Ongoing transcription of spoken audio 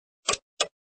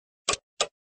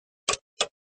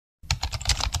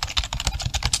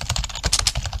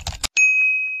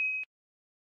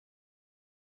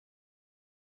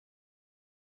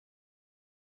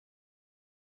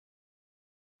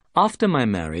After my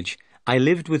marriage, I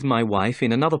lived with my wife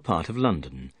in another part of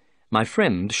London. My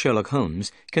friend, Sherlock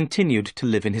Holmes, continued to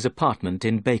live in his apartment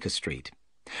in Baker Street.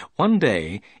 One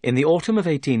day, in the autumn of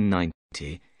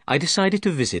 1890, I decided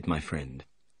to visit my friend.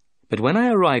 But when I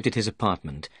arrived at his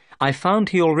apartment, I found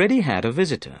he already had a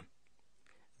visitor.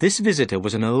 This visitor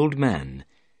was an old man.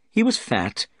 He was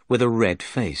fat, with a red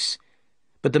face.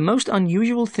 But the most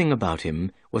unusual thing about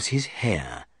him was his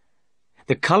hair.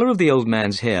 The colour of the old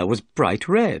man's hair was bright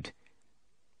red.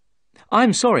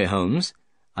 "I'm sorry, Holmes,"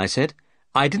 I said.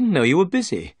 "I didn't know you were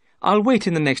busy. I'll wait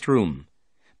in the next room."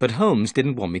 But Holmes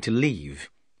didn't want me to leave.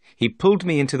 He pulled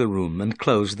me into the room and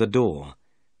closed the door.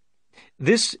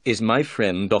 "This is my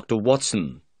friend, Dr.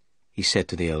 Watson," he said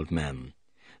to the old man.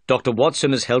 "Dr.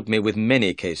 Watson has helped me with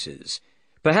many cases.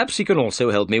 Perhaps he can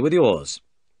also help me with yours."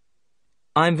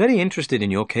 "I'm very interested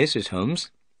in your cases,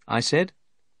 Holmes," I said.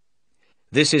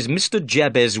 "This is Mr.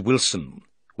 Jabez Wilson,"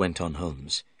 went on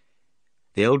Holmes.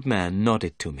 The old man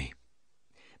nodded to me.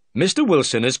 "Mr.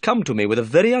 Wilson has come to me with a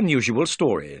very unusual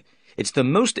story. It's the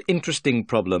most interesting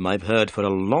problem I've heard for a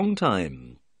long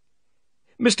time.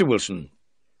 Mr. Wilson,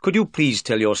 could you please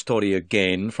tell your story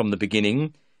again from the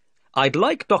beginning? I'd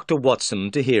like Dr.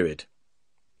 Watson to hear it."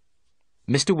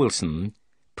 Mr. Wilson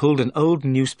pulled an old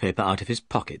newspaper out of his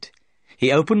pocket.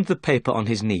 He opened the paper on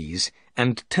his knees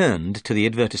and turned to the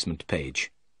advertisement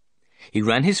page. He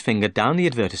ran his finger down the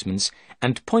advertisements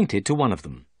and pointed to one of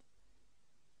them.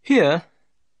 "Here,"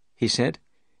 he said.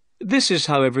 "This is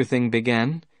how everything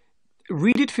began.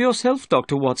 Read it for yourself,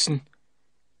 Dr. Watson."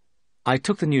 I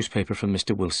took the newspaper from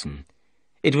Mr. Wilson.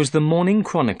 It was the Morning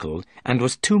Chronicle and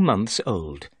was 2 months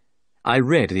old. I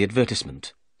read the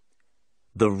advertisement.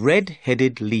 "The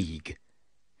Red-Headed League.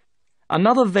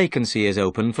 Another vacancy is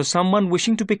open for someone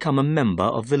wishing to become a member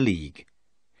of the League.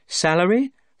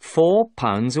 Salary,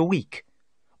 £4 a week.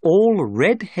 All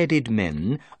red-headed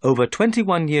men over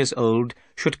 21 years old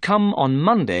should come on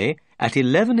Monday at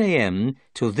 11 a.m.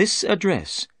 to this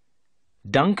address: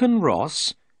 Duncan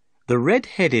Ross, The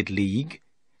Red-Headed League,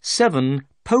 7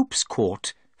 Pope's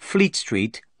Court, Fleet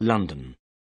Street, London."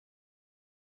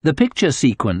 The picture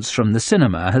sequence from the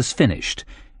cinema has finished.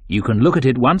 You can look at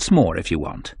it once more if you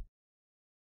want.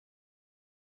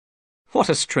 "What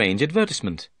a strange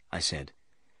advertisement," I said.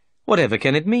 "Whatever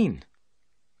can it mean?"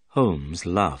 Holmes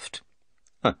laughed.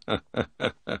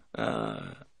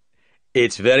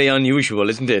 "It's very unusual,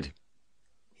 isn't it?"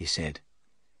 he said.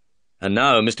 "And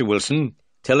now, Mr. Wilson,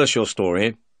 tell us your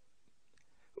story."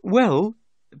 "Well,"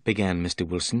 began Mr.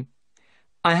 Wilson,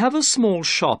 "I have a small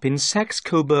shop in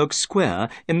Saxe-Coburg Square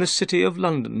in the City of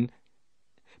London.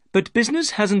 But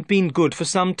business hasn't been good for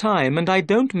some time, and I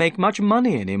don't make much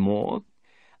money any more.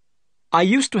 I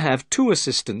used to have 2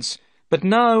 assistants, but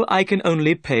now I can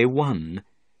only pay 1.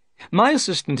 My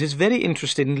assistant is very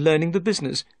interested in learning the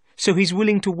business, so he's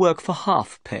willing to work for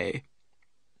half pay."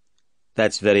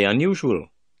 "That's very unusual,"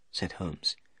 said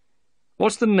Holmes.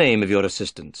 "What's the name of your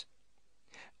assistant?"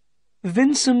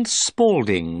 "Vincent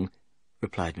Spaulding,"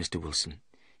 replied Mr. Wilson.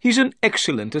 "He's an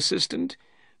excellent assistant,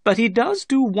 but he does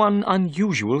do one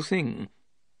unusual thing.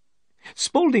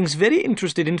 Spaulding's very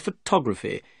interested in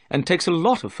photography and takes a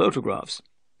lot of photographs.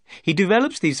 He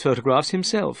develops these photographs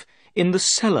himself in the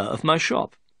cellar of my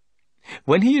shop.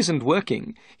 When he isn't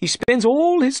working, he spends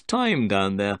all his time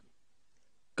down there."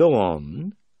 "Go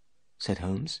on," said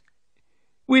Holmes.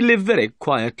 "We live very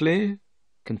quietly,"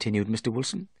 continued Mr.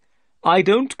 Wilson. "I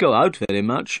don't go out very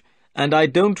much, and I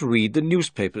don't read the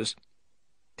newspapers.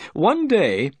 One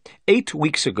day, 8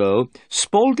 weeks ago,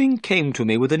 Spaulding came to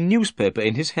me with a newspaper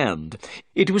in his hand.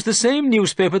 It was the same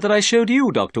newspaper that I showed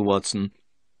you, Dr. Watson.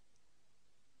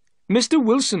 "Mr.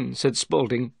 Wilson," said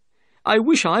Spaulding, "I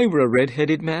wish I were a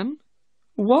red-headed man."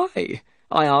 "Why?"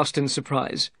 I asked in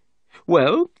surprise.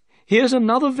 "Well, here's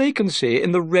another vacancy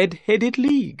in the Red-Headed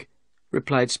League,"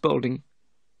 replied Spaulding.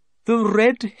 "The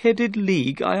Red-Headed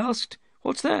League?" I asked.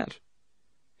 "What's that?"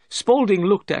 Spaulding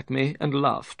looked at me and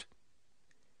laughed.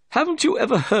 "Haven't you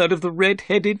ever heard of the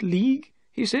Red-Headed League?"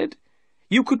 he said.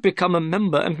 "You could become a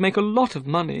member and make a lot of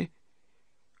money."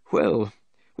 "Well,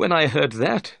 when I heard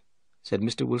that," said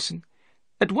Mr. Wilson,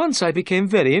 "at once I became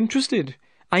very interested.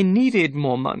 I needed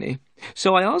more money,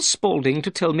 so I asked Spaulding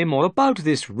to tell me more about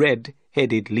this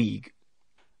Red-Headed League."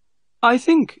 "I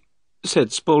think,"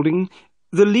 said Spaulding,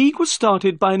 "the League was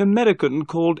started by an American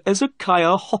called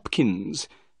Ezekiah Hopkins.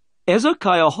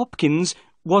 Ezekiah Hopkins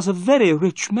was a very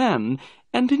rich man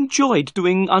and enjoyed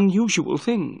doing unusual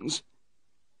things."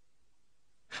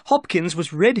 "Hopkins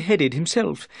was red-headed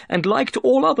himself and liked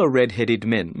all other red-headed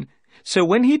men. So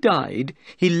when he died,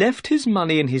 he left his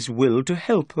money in his will to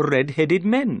help red-headed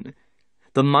men.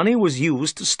 The money was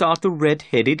used to start the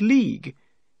Red-Headed League.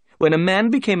 When a man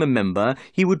became a member,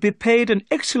 he would be paid an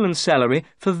excellent salary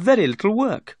for very little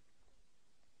work.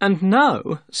 "And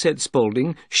now," said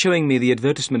Spaulding, showing me the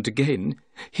advertisement again,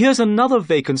 "here's another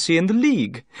vacancy in the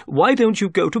League. Why don't you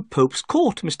go to Pope's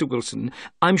Court, Mr. Wilson?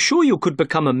 I'm sure you could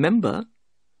become a member."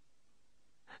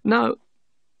 "Now,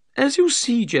 as you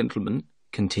see, gentlemen,"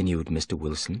 continued Mr.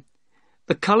 Wilson,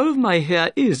 "the colour of my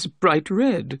hair is bright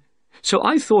red, so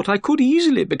I thought I could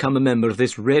easily become a member of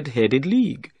this red-headed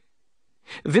League.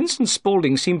 Vincent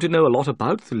Spaulding seemed to know a lot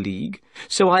about the League,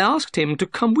 so I asked him to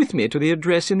come with me to the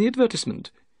address in the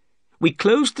advertisement. We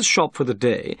closed the shop for the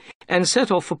day and set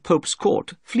off for Pope's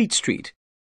Court, Fleet Street."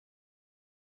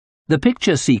 The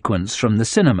picture sequence from the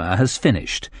cinema has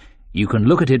finished. You can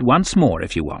look at it once more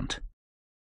if you want.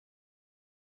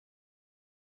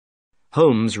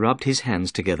 Holmes rubbed his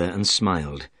hands together and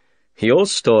smiled. "Your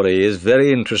story is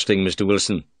very interesting, Mr.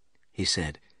 Wilson," he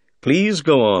said. "Please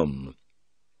go on."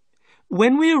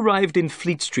 "When we arrived in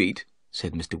Fleet Street,"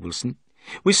 said Mr. Wilson,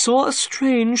 "we saw a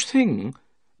strange thing.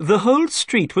 The whole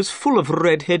street was full of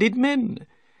red-headed men.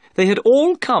 They had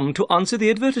all come to answer the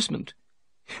advertisement.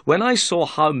 When I saw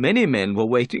how many men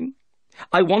were waiting,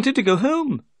 I wanted to go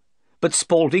home, but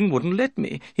Spaulding wouldn't let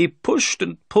me. He pushed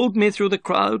and pulled me through the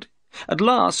crowd. At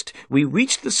last, we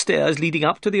reached the stairs leading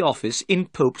up to the office in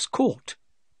Pope's Court.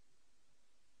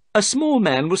 A small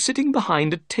man was sitting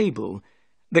behind a table.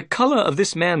 The colour of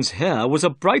this man's hair was a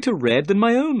brighter red than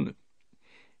my own.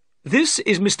 "This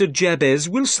is Mr. Jabez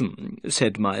Wilson,"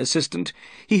 said my assistant.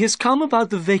 "He has come about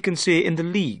the vacancy in the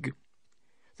League."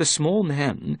 The small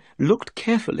man looked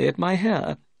carefully at my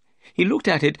hair. He looked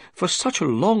at it for such a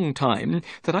long time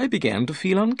that I began to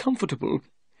feel uncomfortable.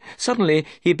 Suddenly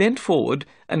he bent forward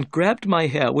and grabbed my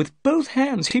hair with both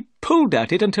hands. He pulled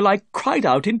at it until I cried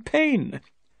out in pain.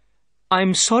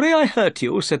 "I'm sorry I hurt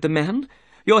you," said the man.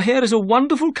 "Your hair is a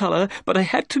wonderful colour, but I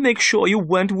had to make sure you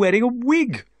weren't wearing a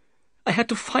wig. I had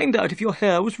to find out if your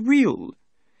hair was real."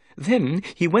 Then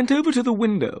he went over to the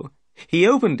window. He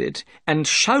opened it and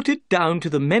shouted down to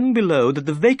the men below that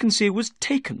the vacancy was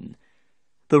taken.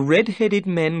 The red-headed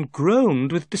men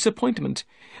groaned with disappointment.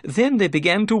 Then they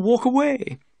began to walk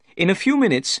away. In a few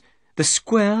minutes, the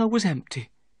square was empty.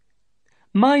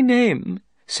 "My name,"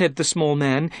 said the small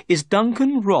man, "is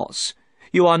Duncan Ross.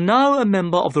 You are now a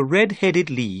member of the Red-Headed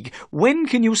League. When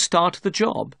can you start the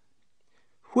job?"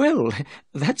 "Well,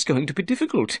 that's going to be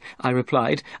difficult," I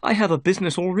replied. "I have a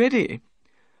business already."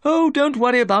 "Oh, don't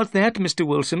worry about that, Mr.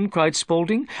 Wilson," cried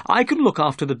Spaulding. "I can look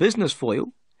after the business for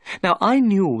you." Now, I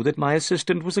knew that my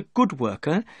assistant was a good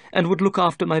worker and would look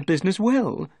after my business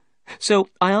well. So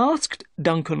I asked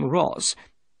Duncan Ross,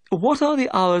 "What are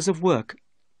the hours of work?"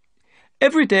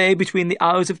 "Every day between the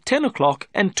hours of 10 o'clock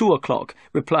and 2 o'clock,"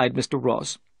 replied Mr.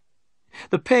 Ross.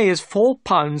 "The pay is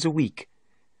 £4 a week.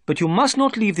 But you must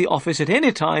not leave the office at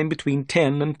any time between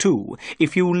 10 and 2.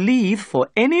 If you leave for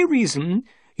any reason,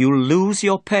 you'll lose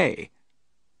your pay."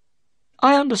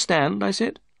 "I understand," I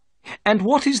said. "And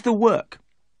what is the work?"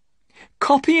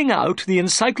 "Copying out the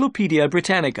Encyclopaedia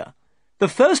Britannica.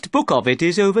 The first book of it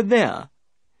is over there.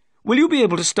 Will you be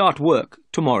able to start work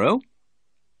tomorrow?"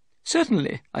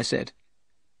 "Certainly," I said.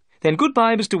 "Then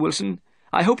goodbye, Mr. Wilson.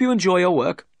 I hope you enjoy your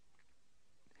work."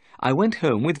 I went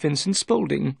home with Vincent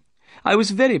Spaulding. I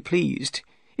was very pleased.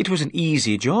 It was an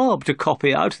easy job to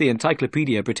copy out the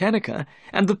Encyclopaedia Britannica,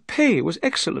 and the pay was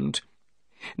excellent.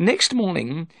 Next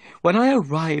morning, when I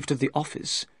arrived at the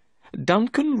office,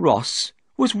 Duncan Ross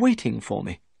was waiting for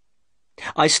me.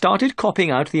 I started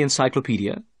copying out the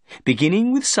encyclopedia,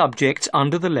 beginning with subjects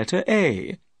under the letter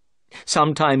A.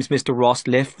 Sometimes Mr. Ross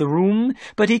left the room,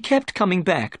 but he kept coming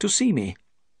back to see me.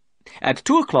 At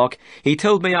 2 o'clock he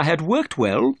told me I had worked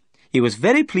well. He was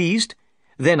very pleased.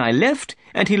 Then I left,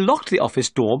 and he locked the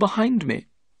office door behind me.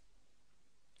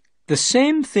 The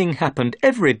same thing happened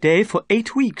every day for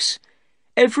 8 weeks.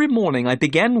 Every morning I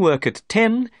began work at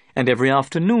 10, and every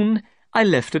afternoon I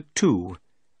left at 2.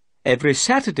 Every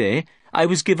Saturday I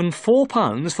was given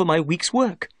 £4 for my week's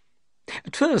work.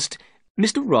 At first,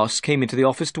 Mr. Ross came into the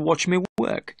office to watch me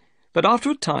work, but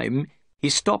after a time he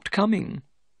stopped coming.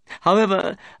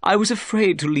 However, I was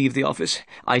afraid to leave the office.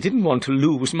 I didn't want to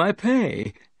lose my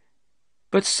pay.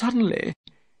 But suddenly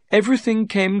everything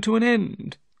came to an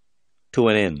end. "To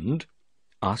an end?"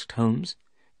 asked Holmes.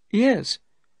 "Yes.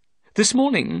 This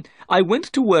morning I went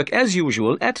to work as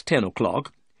usual at 10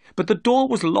 o'clock, but the door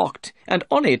was locked, and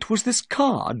on it was this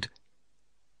card."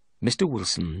 Mr.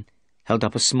 Wilson held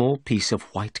up a small piece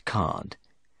of white card.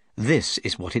 This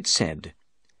is what it said: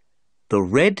 "The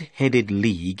Red-Headed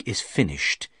League is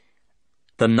finished.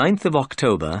 The 9th of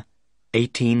October,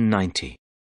 1890.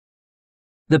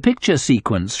 The picture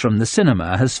sequence from the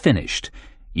cinema has finished.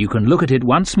 You can look at it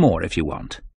once more if you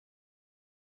want.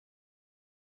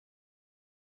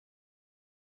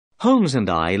 Holmes and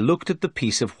I looked at the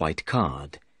piece of white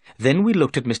card. Then we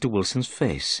looked at Mr. Wilson's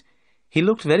face. He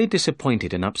looked very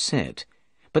disappointed and upset.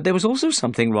 But there was also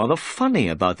something rather funny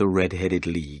about the Red-Headed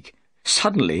League.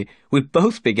 Suddenly, we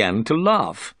both began to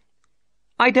laugh.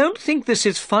 "I don't think this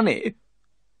is funny,"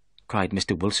 cried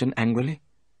Mr. Wilson angrily.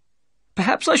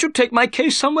 "Perhaps I should take my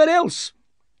case somewhere else."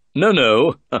 No,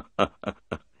 no,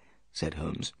 said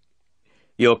Holmes.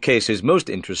 your case is most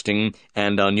interesting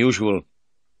and unusual.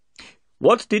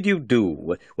 What did you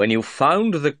do when you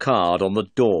found the card on the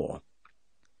door?"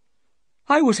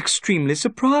 "I was extremely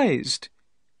surprised,"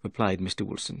 replied Mr.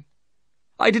 Wilson.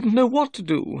 "I didn't know what to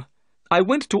do. I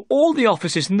went to all the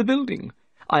offices in the building.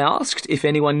 I asked if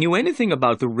anyone knew anything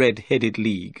about the Red-Headed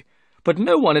League, but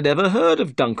no one had ever heard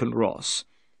of Duncan Ross.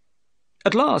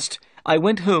 At last, I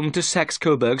went home to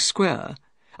Saxe-Coburg Square.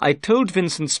 I told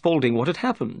Vincent Spaulding what had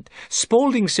happened.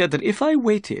 Spaulding said that if I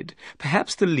waited,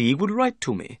 perhaps the League would write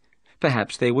to me.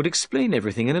 Perhaps they would explain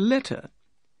everything in a letter.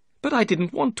 But I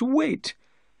didn't want to wait.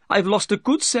 I've lost a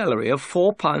good salary of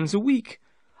 £4 a week.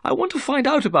 I want to find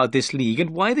out about this League and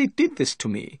why they did this to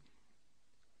me.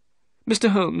 Mr.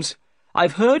 Holmes,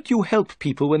 I've heard you help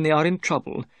people when they are in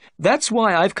trouble. That's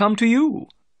why I've come to you."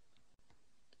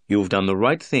 "You've done the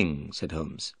right thing," said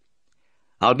Holmes.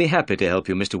 "I'll be happy to help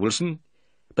you, Mr. Wilson.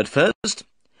 But first,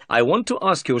 I want to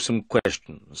ask you some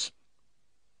questions.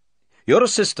 Your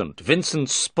assistant, Vincent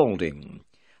Spaulding,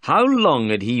 how long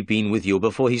had he been with you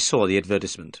before he saw the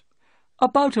advertisement?"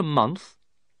 "About a month."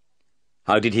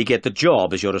 "How did he get the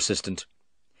job as your assistant?"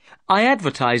 "I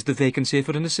advertised the vacancy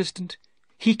for an assistant.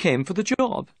 He came for the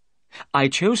job. I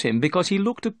chose him because he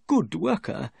looked a good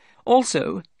worker.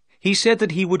 Also, he said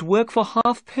that he would work for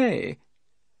half pay."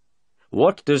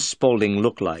 "What does Spaulding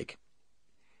look like?"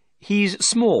 "He's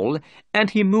small,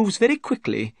 and he moves very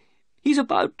quickly. He's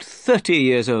about 30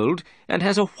 years old, and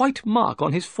has a white mark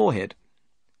on his forehead."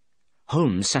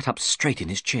 Holmes sat up straight in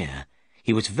his chair.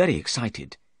 He was very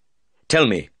excited. "Tell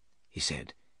me," he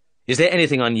said, "is there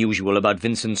anything unusual about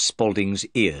Vincent Spaulding's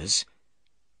ears?"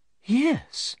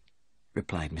 "Yes,"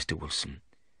 replied Mr. Wilson.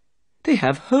 "They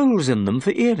have holes in them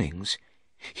for earrings.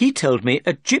 He told me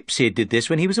a gypsy did this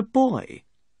when he was a boy."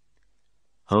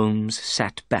 Holmes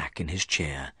sat back in his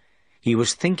chair. He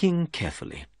was thinking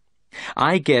carefully.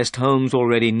 I guessed Holmes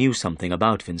already knew something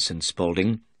about Vincent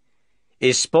Spaulding.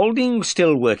 "Is Spaulding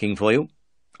still working for you?"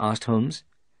 asked Holmes.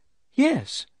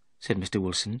 "Yes," said Mr.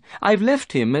 Wilson. "I've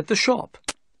left him at the shop."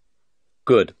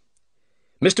 "Good.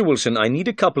 Mr. Wilson, I need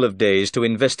a couple of days to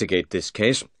investigate this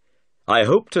case. I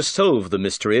hope to solve the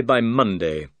mystery by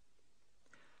Monday."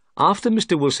 After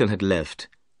Mr. Wilson had left,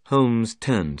 Holmes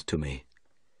turned to me.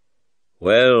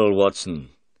 "Well, Watson,"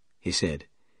 he said,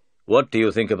 "what do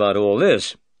you think about all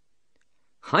this?"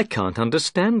 "I can't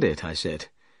understand it," I said.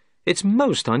 "It's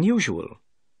most unusual."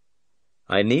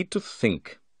 "I need to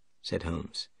think," said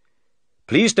Holmes.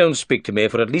 "Please don't speak to me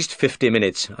for at least 50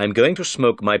 minutes. I'm going to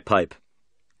smoke my pipe."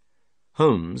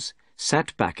 Holmes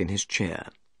sat back in his chair.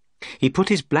 He put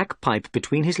his black pipe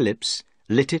between his lips,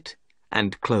 lit it,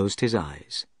 and closed his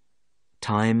eyes.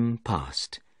 Time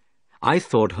passed. I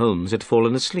thought Holmes had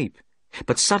fallen asleep,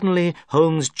 but suddenly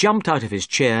Holmes jumped out of his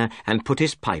chair and put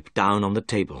his pipe down on the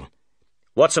table.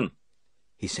 "Watson,"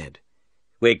 he said,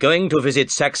 "we're going to visit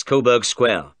Saxe-Coburg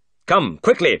Square. Come,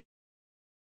 quickly!"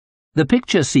 The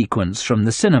picture sequence from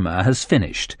the cinema has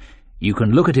finished. You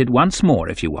can look at it once more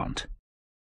if you want.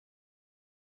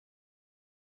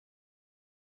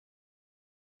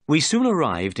 We soon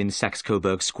arrived in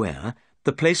Saxe-Coburg Square,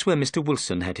 the place where Mr.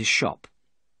 Wilson had his shop.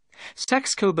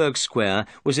 Saxe-Coburg Square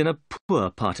was in a poor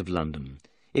part of London.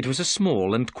 It was a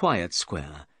small and quiet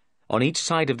square. On each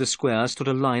side of the square stood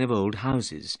a line of old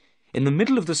houses. In the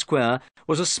middle of the square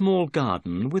was a small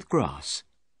garden with grass.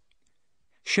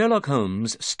 Sherlock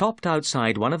Holmes stopped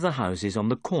outside one of the houses on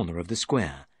the corner of the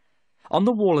square. On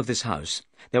the wall of this house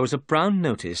there was a brown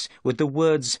notice with the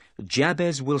words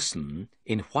Jabez Wilson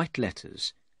in white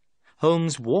letters.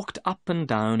 Holmes walked up and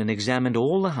down and examined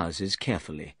all the houses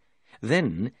carefully.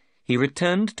 Then he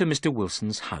returned to Mr.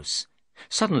 Wilson's house.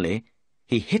 Suddenly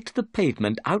he hit the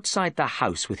pavement outside the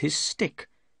house with his stick.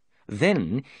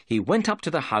 Then he went up to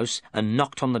the house and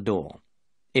knocked on the door.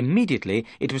 Immediately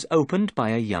it was opened by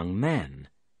a young man.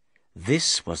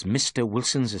 This was Mr.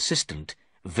 Wilson's assistant,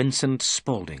 Vincent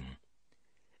Spaulding.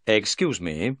 "Excuse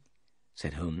me,"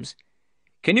 said Holmes.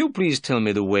 "Can you please tell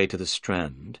me the way to the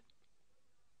Strand?"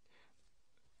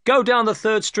 "Go down the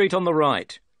 3rd Street on the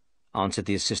right," answered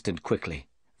the assistant quickly.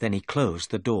 Then he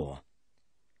closed the door.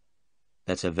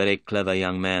 "That's a very clever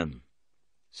young man,"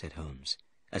 said Holmes,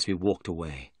 as we walked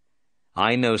away.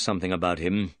 I know something about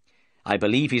him. I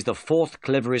believe he's the fourth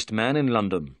cleverest man in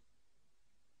London.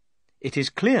 It is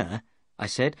clear, I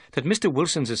said, that Mr.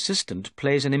 Wilson's assistant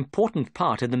plays an important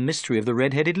part in the mystery of the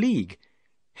Red-Headed League.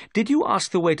 Did you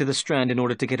ask the way to the Strand in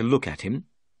order to get a look at him?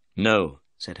 No,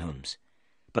 said Holmes,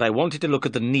 but I wanted to look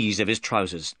at the knees of his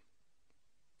trousers.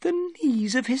 The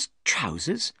knees of his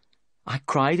trousers? I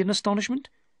cried in astonishment.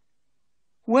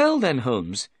 Well then,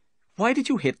 Holmes, why did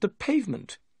you hit the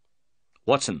pavement?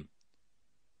 Watson,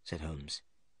 said Holmes,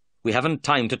 we haven't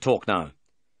time to talk now.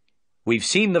 We've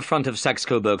seen the front of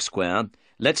Saxe-Coburg Square.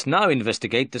 Let's now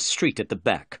investigate the street at the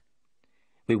back.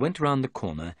 We went round the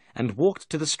corner and walked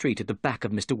to the street at the back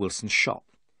of Mr. Wilson's shop.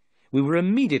 We were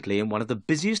immediately in one of the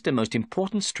busiest and most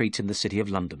important streets in the City of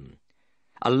London.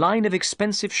 A line of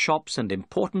expensive shops and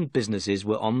important businesses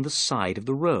were on the side of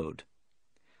the road.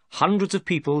 Hundreds of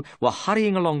people were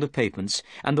hurrying along the pavements,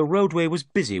 and the roadway was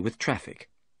busy with traffic.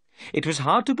 It was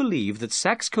hard to believe that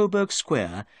Saxe-Coburg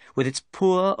Square, with its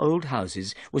poor old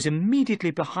houses, was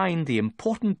immediately behind the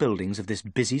important buildings of this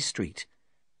busy street.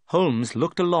 Holmes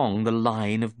looked along the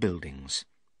line of buildings.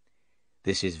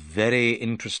 "This is very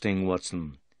interesting,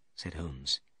 Watson," said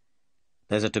Holmes.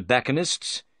 "There's a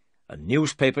tobacconist's, a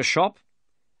newspaper shop,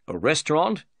 a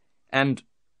restaurant, and—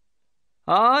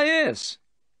 ah, yes,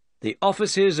 the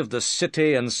offices of the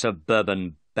City and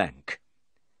Suburban Bank."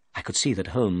 I could see that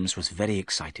Holmes was very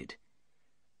excited.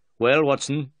 "Well,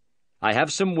 Watson, I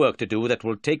have some work to do that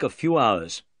will take a few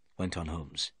hours," went on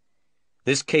Holmes.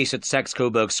 "This case at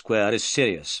Saxe-Coburg Square is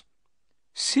serious."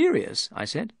 "Serious?" I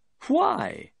said.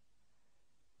 "Why?"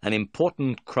 "An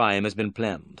important crime has been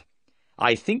planned.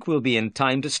 I think we'll be in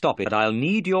time to stop it, but I'll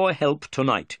need your help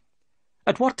tonight."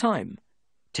 "At what time?"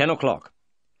 10 o'clock.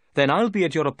 "Then I'll be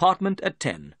at your apartment at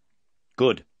 10.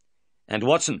 "Good. And,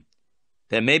 Watson,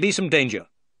 there may be some danger,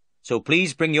 so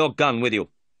please bring your gun with you."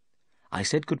 I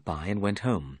said goodbye and went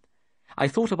home. I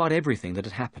thought about everything that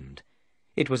had happened.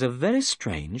 It was a very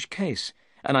strange case,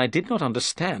 and I did not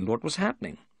understand what was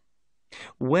happening.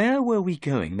 Where were we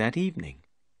going that evening?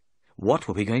 What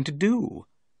were we going to do?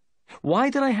 Why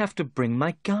did I have to bring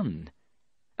my gun?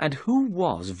 And who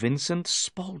was Vincent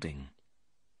Spaulding?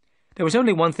 There was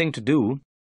only one thing to do.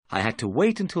 I had to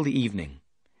wait until the evening.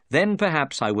 Then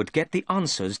perhaps I would get the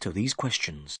answers to these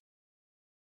questions.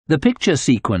 The picture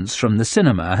sequence from the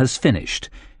cinema has finished.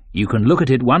 You can look at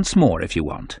it once more if you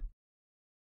want.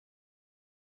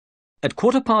 At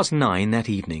 9:15 that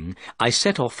evening, I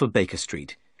set off for Baker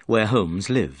Street, where Holmes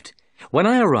lived. When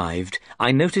I arrived,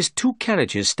 I noticed 2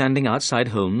 carriages standing outside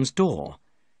Holmes' door.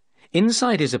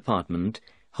 Inside his apartment,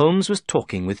 Holmes was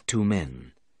talking with 2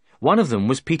 men. One of them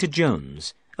was Peter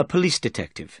Jones, a police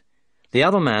detective. The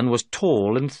other man was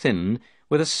tall and thin,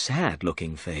 with a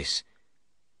sad-looking face.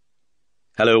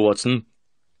 "Hello, Watson,"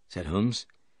 said Holmes.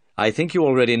 "I think you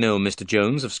already know Mr.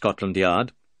 Jones of Scotland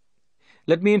Yard.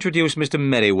 Let me introduce Mr.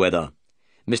 Merryweather.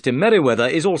 Mr. Merryweather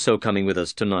is also coming with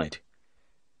us tonight."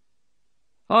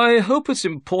 "I hope it's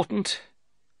important,"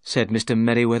 said Mr.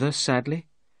 Merryweather sadly.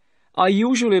 "I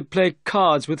usually play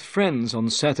cards with friends on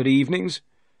Saturday evenings.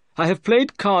 I have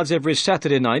played cards every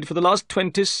Saturday night for the last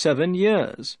 27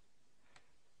 years.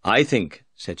 "I think,"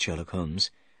 said Sherlock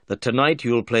Holmes, "that tonight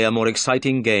you'll play a more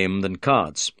exciting game than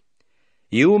cards.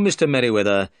 You, Mr.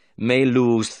 Merryweather, may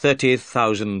lose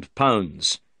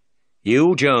 £30,000.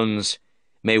 You, Jones,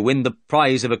 may win the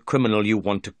prize of a criminal you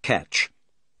want to catch."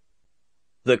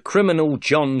 "The criminal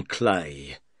John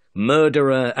Clay,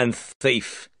 murderer and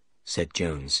thief," said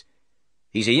Jones.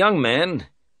 "He's a young man,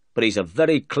 but he's a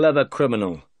very clever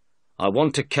criminal. I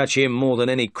want to catch him more than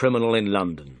any criminal in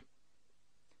London."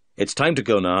 "It's time to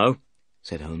go now,"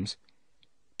 said Holmes.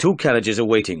 2 carriages are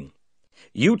waiting.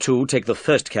 You 2 take the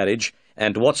first carriage,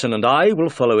 and Watson and I will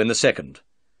follow in the second."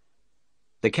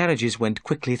 The carriages went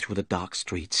quickly through the dark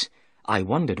streets. I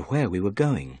wondered where we were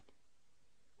going.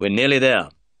 "We're nearly there,"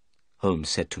 Holmes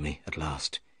said to me at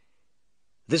last.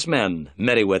 "This man,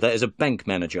 Merryweather, is a bank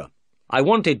manager. I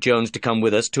wanted Jones to come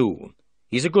with us too.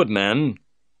 He's a good man.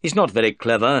 He's not very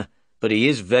clever, but he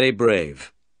is very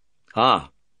brave. Ah,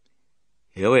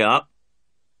 here we are."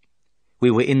 We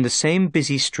were in the same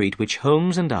busy street which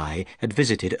Holmes and I had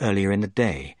visited earlier in the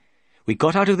day. We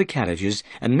got out of the carriages,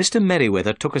 and Mr.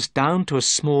 Merryweather took us down to a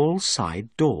small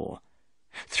side door.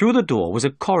 Through the door was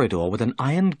a corridor with an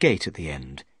iron gate at the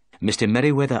end. Mr.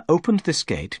 Merryweather opened this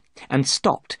gate and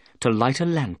stopped to light a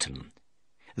lantern.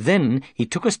 Then he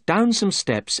took us down some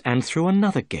steps and through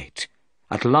another gate.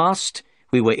 At last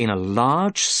we were in a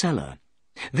large cellar.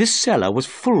 This cellar was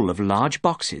full of large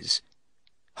boxes.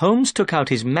 Holmes took out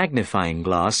his magnifying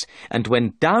glass and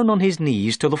went down on his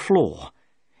knees to the floor.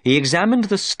 He examined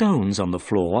the stones on the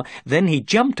floor, then he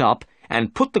jumped up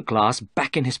and put the glass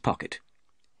back in his pocket.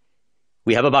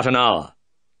 "We have about an hour,"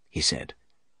 he said.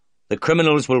 "The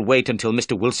criminals will wait until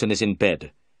Mr. Wilson is in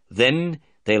bed. Then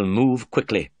they'll move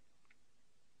quickly.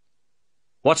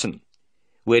 Watson,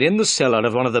 we're in the cellar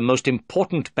of one of the most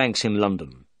important banks in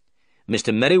London.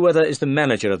 Mr. Merryweather is the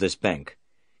manager of this bank.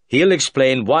 He'll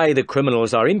explain why the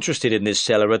criminals are interested in this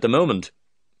cellar at the moment."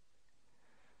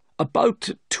 "About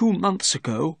 2 months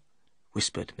ago,"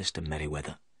 whispered Mr.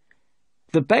 Merryweather,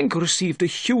 "the bank received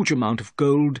a huge amount of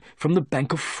gold from the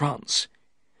Bank of France.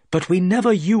 But we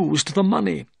never used the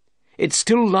money. It's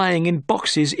still lying in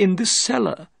boxes in this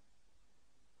cellar."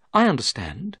 "I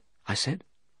understand," I said.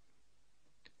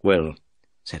 "Well,"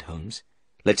 said Holmes,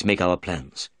 "let's make our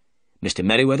plans. Mr.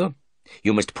 Merryweather,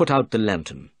 you must put out the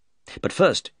lantern. But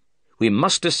first, we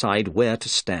must decide where to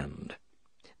stand.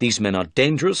 These men are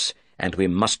dangerous, and we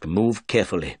must move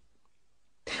carefully.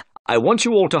 I want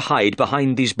you all to hide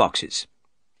behind these boxes.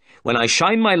 When I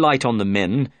shine my light on the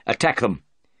men, attack them.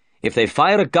 If they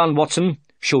fire a gun, Watson,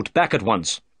 shoot back at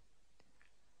once."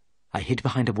 I hid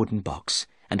behind a wooden box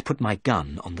and put my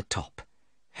gun on the top.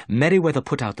 Merryweather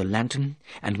put out the lantern,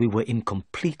 and we were in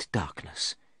complete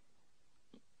darkness.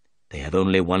 "They have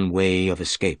only one way of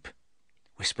escape,"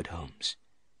 whispered Holmes.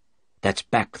 "That's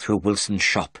back through Wilson's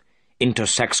shop, into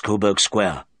Saxe-Coburg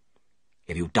Square.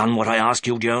 Have you done what I asked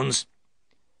you, Jones?"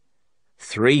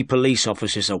 "3 police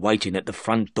officers are waiting at the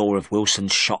front door of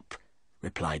Wilson's shop,"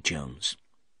 replied Jones.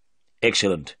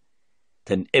 "Excellent.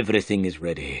 Then everything is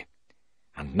ready.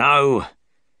 And now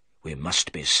we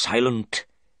must be silent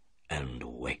and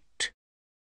wait."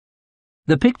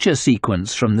 The picture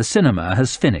sequence from the cinema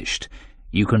has finished.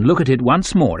 You can look at it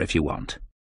once more if you want.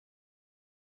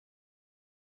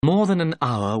 More than an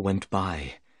hour went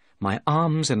by. My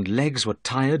arms and legs were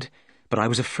tired, but I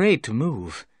was afraid to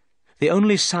move. The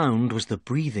only sound was the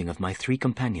breathing of my 3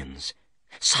 companions.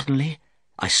 Suddenly,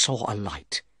 I saw a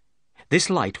light. This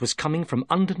light was coming from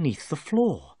underneath the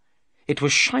floor. It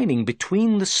was shining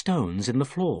between the stones in the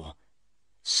floor.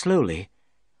 Slowly,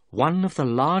 one of the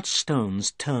large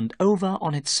stones turned over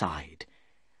on its side.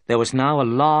 There was now a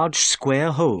large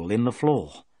square hole in the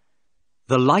floor.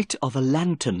 The light of a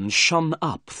lantern shone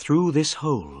up through this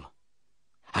hole.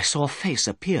 I saw a face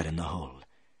appear in the hole.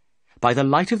 By the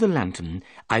light of the lantern,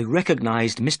 I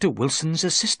recognized Mr. Wilson's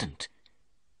assistant.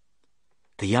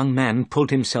 The young man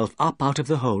pulled himself up out of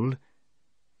the hole.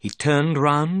 He turned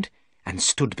round and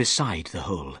stood beside the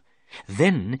hole.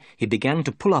 Then he began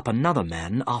to pull up another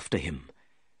man after him.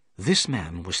 This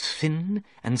man was thin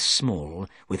and small,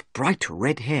 with bright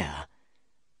red hair.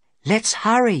 "Let's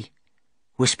hurry,"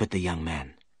 whispered the young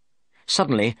man.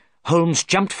 Suddenly, Holmes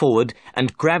jumped forward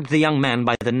and grabbed the young man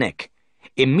by the neck.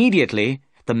 Immediately,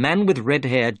 the man with red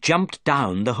hair jumped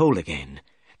down the hole again.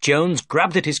 Jones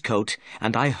grabbed at his coat,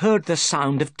 and I heard the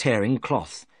sound of tearing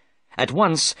cloth. At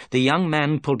once, the young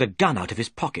man pulled a gun out of his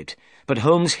pocket, but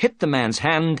Holmes hit the man's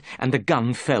hand, and the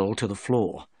gun fell to the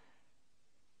floor.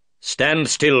 "Stand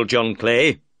still, John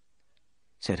Clay,"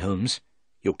 said Holmes.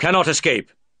 "You cannot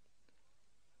escape."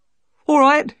 "All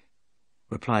right,"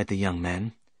 replied the young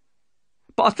man.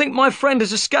 "But I think my friend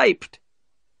has escaped."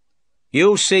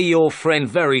 "You'll see your friend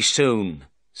very soon,"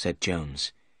 said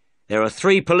Jones. "There are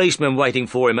 3 policemen waiting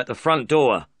for him at the front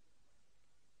door.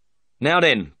 Now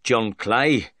then, John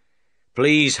Clay,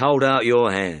 please hold out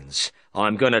your hands.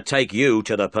 I'm going to take you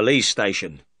to the police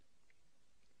station."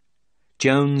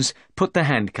 Jones put the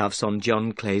handcuffs on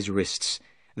John Clay's wrists,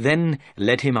 then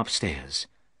led him upstairs.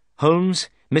 Holmes,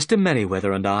 Mr.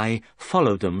 Merryweather, and I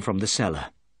followed them from the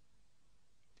cellar.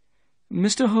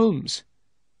 "Mr. Holmes,"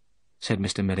 said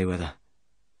Mr. Merryweather,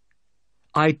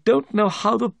 "I don't know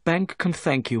how the bank can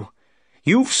thank you.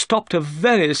 You've stopped a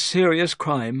very serious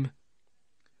crime."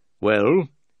 "Well,"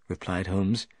 replied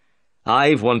Holmes,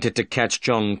 "I've wanted to catch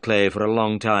John Clay for a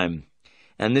long time,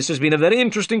 and this has been a very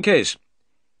interesting case.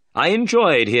 I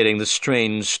enjoyed hearing the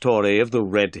strange story of the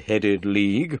Red-Headed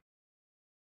League."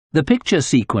 The picture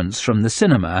sequence from the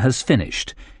cinema has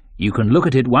finished. You can look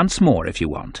at it once more if you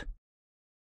want.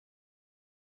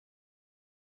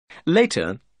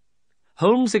 Later,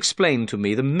 Holmes explained to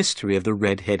me the mystery of the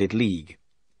Red-Headed League.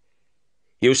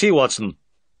 "You see, Watson,"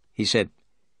 he said,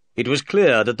 "it was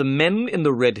clear that the men in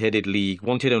the Red-Headed League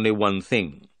wanted only one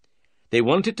thing. They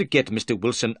wanted to get Mr.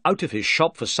 Wilson out of his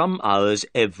shop for some hours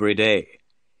every day.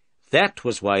 That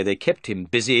was why they kept him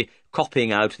busy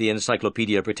copying out the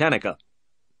Encyclopaedia Britannica.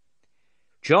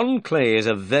 John Clay is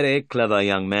a very clever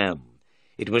young man.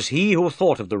 It was he who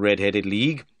thought of the Red-Headed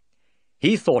League.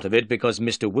 He thought of it because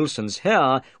Mr. Wilson's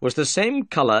hair was the same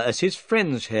colour as his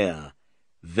friend's hair,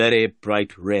 very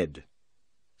bright red.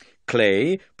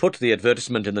 Clay put the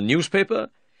advertisement in the newspaper,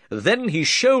 Then he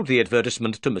showed the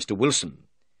advertisement to Mr. Wilson.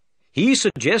 He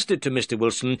suggested to Mr.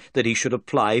 Wilson that he should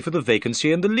apply for the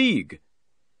vacancy in the League.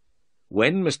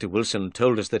 When Mr. Wilson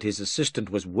told us that his assistant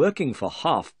was working for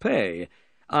half pay,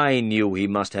 I knew he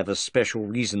must have a special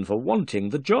reason for wanting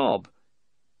the job.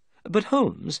 But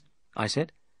Holmes, I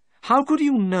said, how could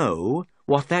you know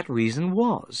what that reason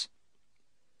was?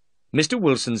 Mr.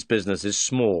 Wilson's business is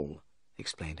small,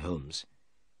 explained Holmes.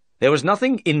 There was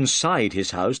nothing inside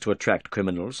his house to attract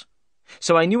criminals,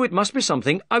 so I knew it must be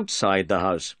something outside the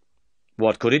house.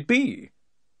 What could it be?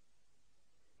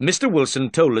 Mr.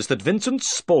 Wilson told us that Vincent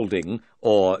Spaulding,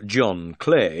 or John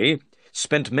Clay,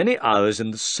 spent many hours in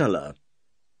the cellar.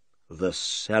 The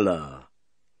cellar.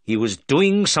 He was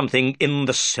doing something in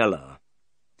the cellar.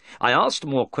 I asked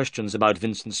more questions about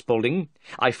Vincent Spaulding.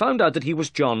 I found out that he was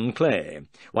John Clay,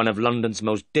 one of London's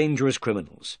most dangerous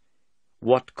criminals.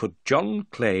 What could John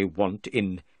Clay want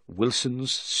in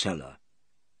Wilson's cellar?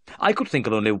 I could think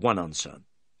of only one answer.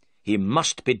 He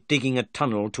must be digging a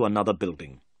tunnel to another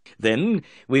building. Then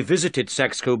we visited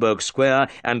Saxe-Coburg Square,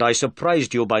 and I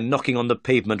surprised you by knocking on the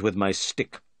pavement with my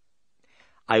stick.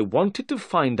 I wanted to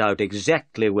find out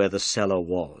exactly where the cellar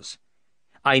was.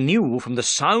 I knew from the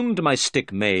sound my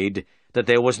stick made that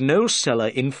there was no cellar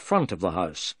in front of the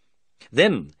house.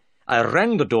 Then I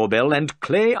rang the doorbell, and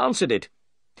Clay answered it.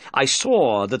 I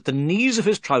saw that the knees of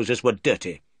his trousers were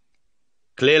dirty.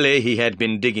 Clearly he had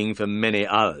been digging for many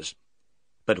hours.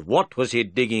 But what was he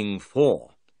digging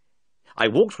for? I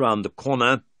walked round the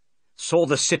corner, saw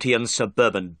the City and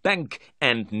Suburban Bank,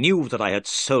 and knew that I had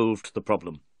solved the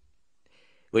problem.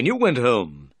 When you went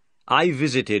home, I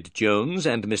visited Jones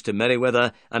and Mr.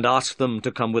 Merriweather and asked them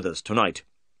to come with us tonight.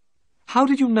 How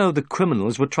did you know the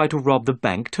criminals would try to rob the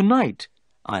bank tonight?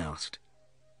 I asked.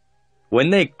 When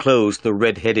they closed the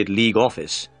Red-Headed League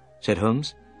office, said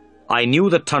Holmes, I knew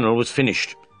the tunnel was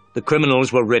finished. The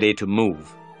criminals were ready to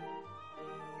move.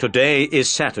 Today is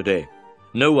Saturday.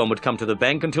 No one would come to the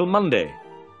bank until Monday.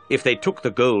 If they took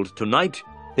the gold tonight,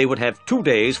 they would have 2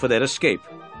 days for their escape.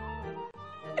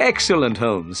 Excellent,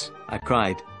 Holmes, I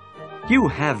cried. You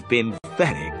have been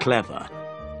very clever.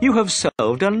 You have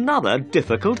solved another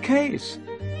difficult case.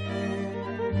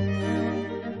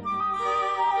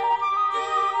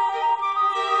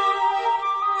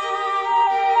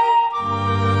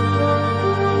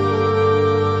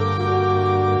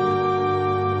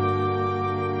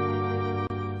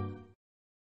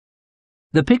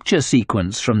 The picture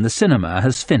sequence from the cinema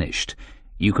has finished.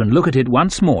 You can look at it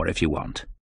once more if you want.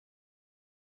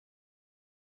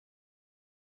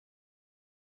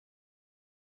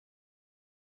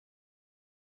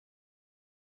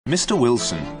 Mr.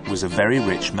 Wilson was a very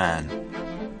rich man,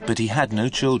 but he had no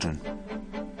children.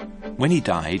 When he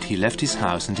died, he left his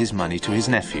house and his money to his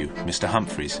nephew, Mr.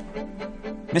 Humphreys.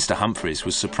 Mr. Humphreys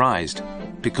was surprised,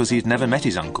 because he had never met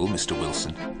his uncle, Mr.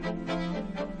 Wilson.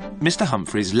 Mr.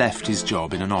 Humphreys left his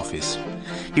job in an office.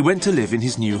 He went to live in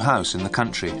his new house in the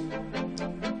country.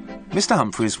 Mr.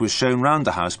 Humphreys was shown round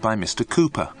the house by Mr.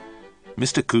 Cooper.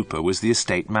 Mr. Cooper was the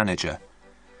estate manager.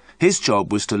 His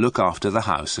job was to look after the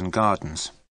house and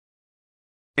gardens.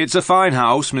 "It's a fine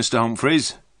house, Mr.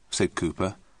 Humphreys," said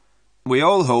Cooper. "We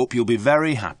all hope you'll be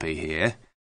very happy here.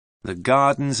 The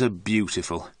gardens are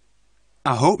beautiful.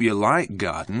 I hope you like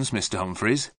gardens, Mr.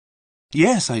 Humphreys."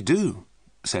 "Yes, I do,"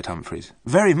 said Humphreys.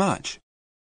 "Very much."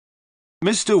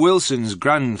 "Mr. Wilson's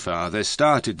grandfather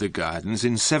started the gardens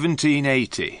in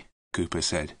 1780, Cooper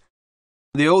said.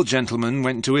 "The old gentleman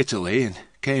went to Italy and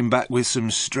came back with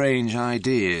some strange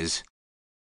ideas."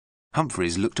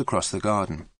 Humphreys looked across the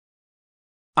garden.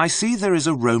 "I see there is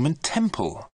a Roman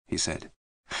temple," he said.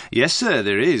 "Yes, sir,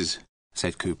 there is,"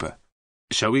 said Cooper.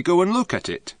 "Shall we go and look at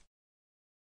it?"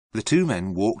 The two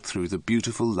men walked through the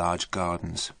beautiful large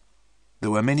gardens. There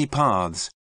were many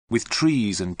paths, with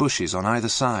trees and bushes on either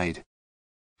side.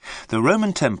 The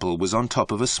Roman temple was on top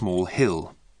of a small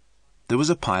hill. There was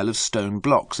a pile of stone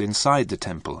blocks inside the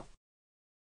temple.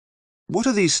 "What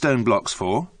are these stone blocks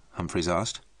for?" Humphreys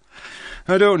asked.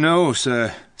 "I don't know,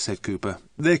 sir," said Cooper.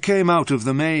 "They came out of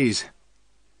the maze."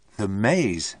 "The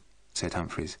maze?" said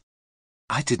Humphreys.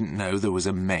 "I didn't know there was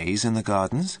a maze in the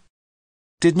gardens.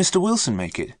 Did Mr. Wilson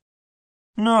make it?"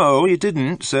 "No, he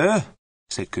didn't, sir,"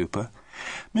 said Cooper.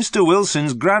 "Mr.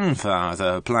 Wilson's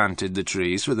grandfather planted the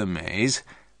trees for the maze.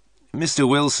 Mr.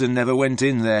 Wilson never went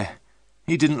in there.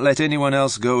 He didn't let anyone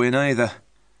else go in either.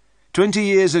 20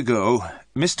 years ago,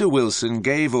 Mr. Wilson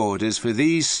gave orders for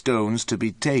these stones to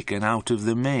be taken out of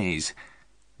the maze.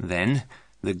 Then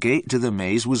the gate to the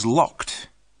maze was locked.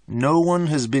 No one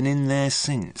has been in there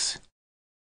since."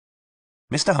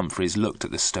 Mr. Humphreys looked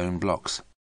at the stone blocks.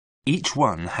 Each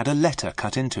one had a letter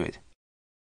cut into it.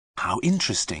 "How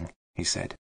interesting," he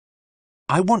said.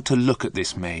 "I want to look at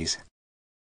this maze."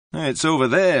 "It's over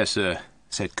there, sir,"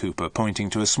 said Cooper,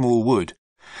 pointing to a small wood.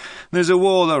 "There's a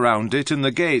wall around it and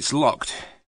the gate's locked.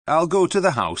 I'll go to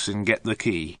the house and get the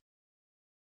key."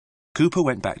 Cooper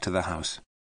went back to the house.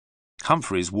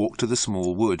 Humphreys walked to the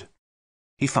small wood.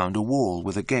 He found a wall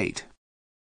with a gate.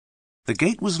 The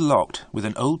gate was locked with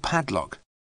an old padlock.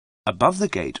 Above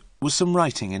the gate was some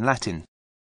writing in Latin.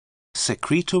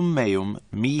 Secretum meum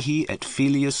mihi et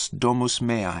filius domus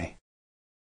mei.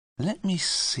 "Let me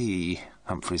see,"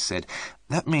 Humphreys said.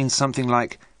 "That means something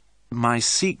like, 'My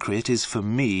secret is for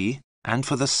me and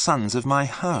for the sons of my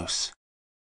house.'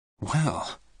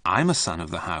 Well, I'm a son of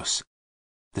the house.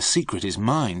 The secret is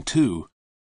mine, too."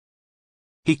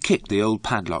 He kicked the old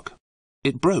padlock.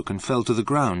 It broke and fell to the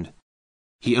ground.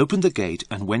 He opened the gate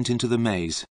and went into the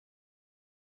maze.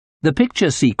 The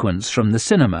picture sequence from the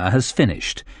cinema has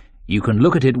finished. You can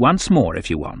look at it once more if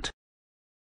you want.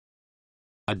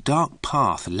 A dark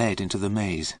path led into the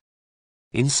maze.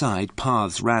 Inside,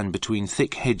 paths ran between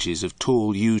thick hedges of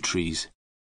tall yew trees.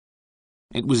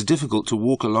 It was difficult to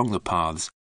walk along the paths.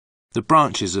 The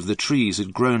branches of the trees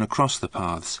had grown across the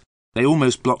paths. They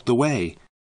almost blocked the way.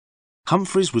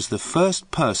 Humphreys was the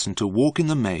first person to walk in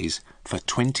the maze for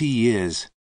 20 years.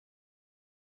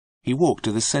 He walked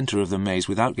to the centre of the maze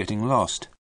without getting lost.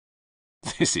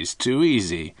 "This is too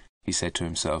easy," he said to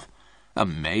himself. "A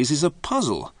maze is a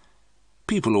puzzle.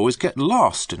 People always get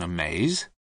lost in a maze."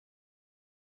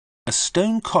 A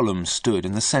stone column stood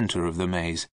in the centre of the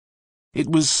maze. It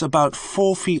was about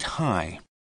 4 feet high.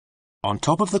 On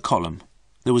top of the column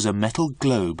there was a metal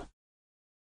globe.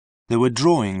 There were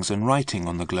drawings and writing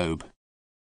on the globe.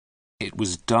 It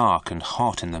was dark and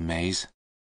hot in the maze.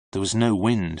 There was no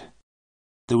wind.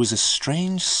 There was a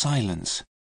strange silence.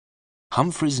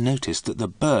 Humphreys noticed that the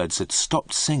birds had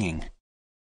stopped singing.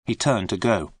 He turned to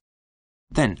go.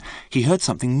 Then he heard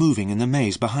something moving in the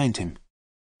maze behind him.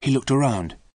 He looked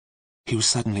around. He was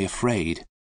suddenly afraid.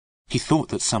 He thought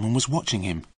that someone was watching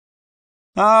him.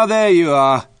 "Ah, there you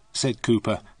are," said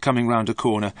Cooper, coming round a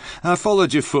corner. "I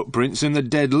followed your footprints in the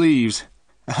dead leaves.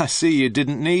 I see you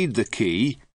didn't need the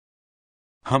key."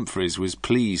 Humphreys was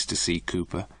pleased to see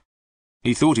Cooper.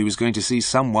 He thought he was going to see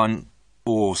someone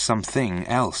or something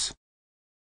else.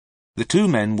 The two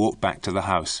men walked back to the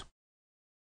house.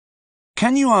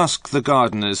 "Can you ask the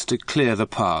gardeners to clear the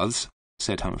paths?"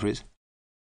 said Humphreys.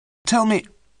 "Tell me,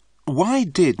 why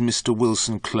did Mr.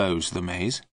 Wilson close the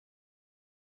maze?"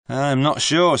 "I'm not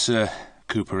sure, sir,"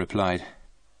 Cooper replied.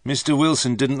 "Mr.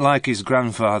 Wilson didn't like his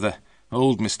grandfather,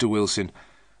 old Mr. Wilson,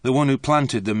 the one who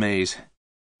planted the maze.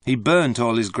 He burnt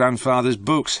all his grandfather's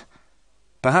books.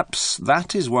 Perhaps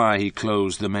that is why he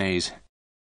closed the maze."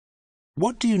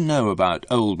 "What do you know about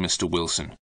old Mr.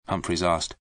 Wilson?" Humphreys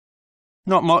asked.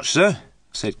 "Not much, sir,"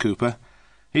 said Cooper.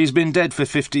 "He's been dead for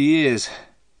 50 years.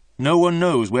 No one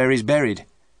knows where he's buried.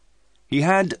 He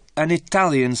had an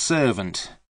Italian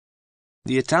servant.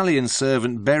 The Italian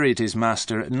servant buried his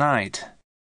master at night.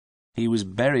 He was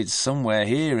buried somewhere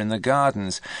here in the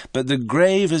gardens, but the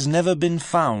grave has never been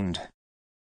found."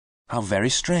 "How very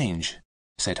strange,"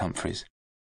 said Humphreys.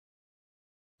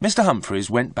 Mr. Humphreys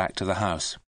went back to the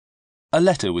house. A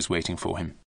letter was waiting for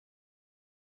him.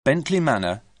 Bentley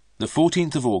Manor, the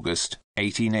 14th of August,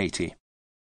 1880.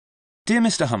 Dear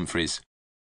Mr. Humphreys,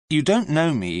 you don't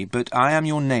know me, but I am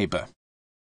your neighbour.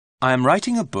 I am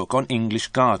writing a book on English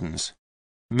gardens.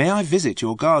 May I visit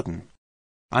your garden?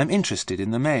 I am interested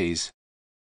in the maze.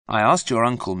 I asked your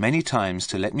uncle many times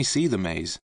to let me see the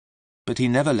maze, but he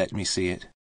never let me see it.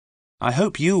 I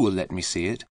hope you will let me see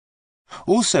it.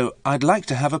 Also, I'd like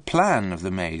to have a plan of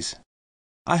the maze.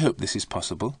 I hope this is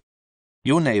possible.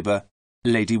 Your neighbour,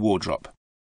 Lady Wardrop.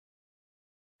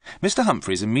 Mr.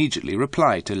 Humphreys immediately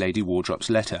replied to Lady Wardrop's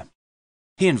letter.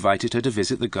 He invited her to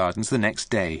visit the gardens the next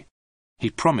day. He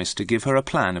promised to give her a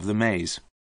plan of the maze.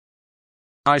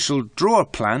 "I shall draw a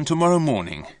plan tomorrow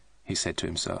morning," he said to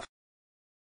himself.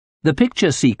 The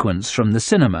picture sequence from the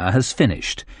cinema has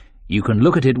finished. You can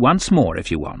look at it once more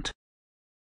if you want.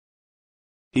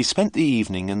 He spent the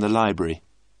evening in the library.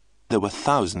 There were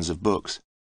thousands of books.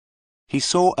 He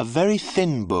saw a very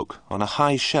thin book on a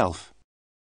high shelf.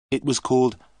 It was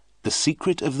called The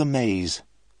Secret of the Maze.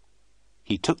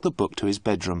 He took the book to his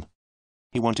bedroom.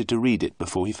 He wanted to read it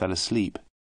before he fell asleep.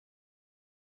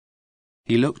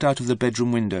 He looked out of the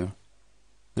bedroom window.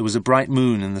 There was a bright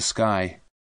moon in the sky.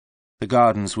 The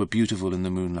gardens were beautiful in the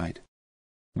moonlight.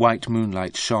 White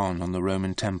moonlight shone on the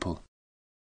Roman temple.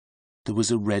 There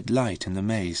was a red light in the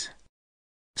maze.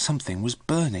 Something was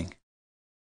burning.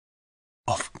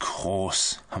 "Of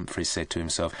course," Humphreys said to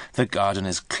himself, "the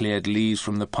gardeners cleared leaves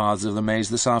from the paths of the maze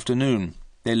this afternoon.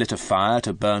 They lit a fire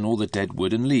to burn all the dead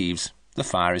wood and leaves. The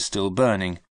fire is still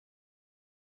burning.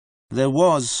 There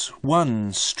was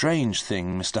one strange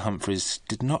thing Mr. Humphreys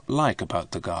did not like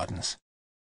about the gardens.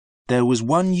 There was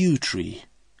one yew tree,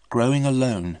 growing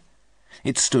alone.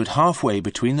 It stood halfway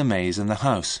between the maze and the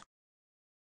house.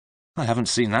 "I haven't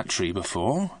seen that tree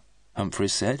before,"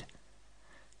 Humphreys said.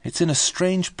 "It's in a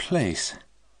strange place.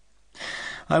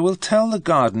 I will tell the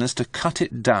gardeners to cut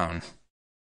it down."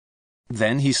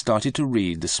 Then he started to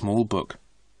read the small book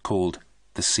called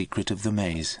The Secret of the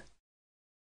Maze.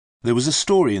 There was a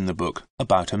story in the book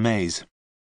about a maze.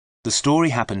 The story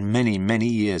happened many, many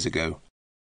years ago.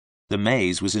 The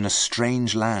maze was in a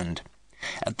strange land.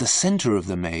 At the centre of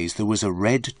the maze there was a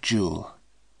red jewel.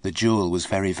 The jewel was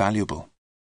very valuable.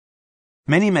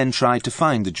 Many men tried to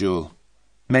find the jewel.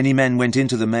 Many men went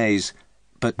into the maze,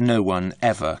 but no one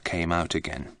ever came out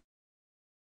again.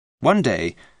 One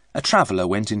day, a traveller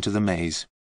went into the maze.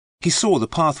 He saw the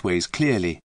pathways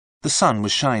clearly. The sun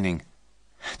was shining.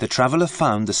 The traveller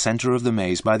found the centre of the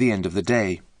maze by the end of the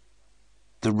day.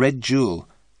 The red jewel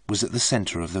was at the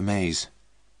centre of the maze.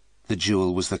 The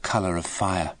jewel was the colour of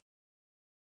fire.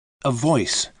 A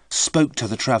voice spoke to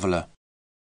the traveller.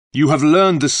 "You have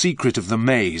learned the secret of the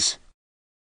maze."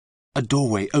 A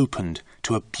doorway opened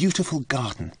to a beautiful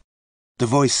garden. The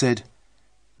voice said,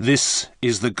 "This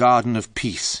is the garden of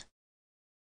peace.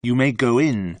 You may go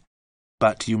in,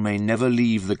 but you may never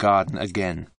leave the garden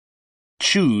again.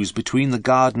 Choose between the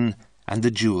garden and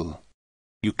the jewel.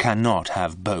 You cannot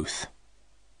have both."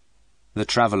 The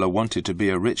traveller wanted to be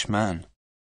a rich man,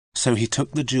 so he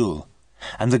took the jewel,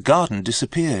 and the garden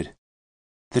disappeared.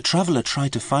 The traveller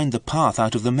tried to find the path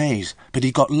out of the maze, but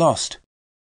he got lost.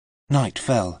 Night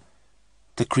fell.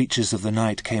 The creatures of the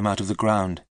night came out of the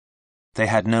ground. They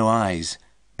had no eyes,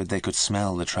 but they could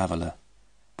smell the traveller.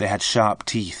 They had sharp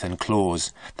teeth and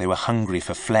claws. They were hungry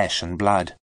for flesh and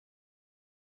blood.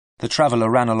 The traveller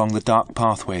ran along the dark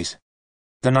pathways.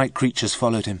 The night creatures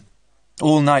followed him.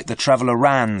 All night the traveller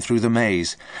ran through the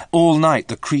maze. All night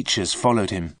the creatures followed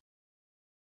him.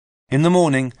 In the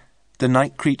morning, the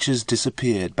night creatures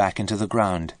disappeared back into the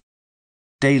ground.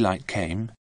 Daylight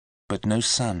came, but no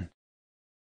sun.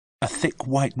 A thick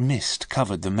white mist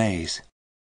covered the maze.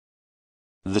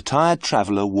 The tired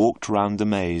traveller walked round the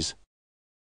maze.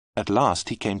 At last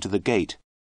he came to the gate.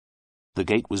 The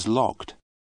gate was locked.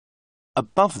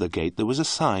 Above the gate there was a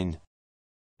sign.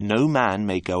 "No man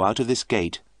may go out of this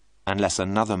gate unless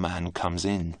another man comes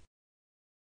in."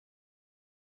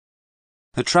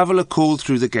 The traveller called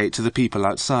through the gate to the people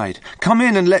outside. "Come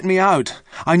in and let me out.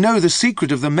 I know the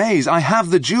secret of the maze. I have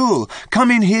the jewel.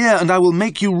 Come in here and I will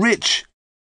make you rich."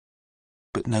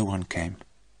 But no one came.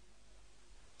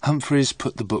 Humphreys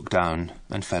put the book down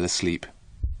and fell asleep.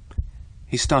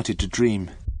 He started to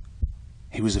dream.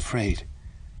 He was afraid.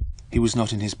 He was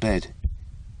not in his bed.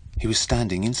 He was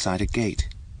standing inside a gate.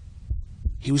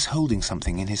 He was holding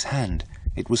something in his hand.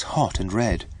 It was hot and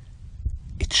red.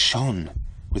 It shone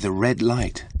with a red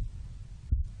light.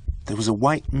 There was a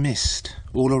white mist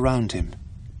all around him.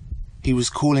 He was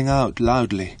calling out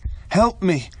loudly, "Help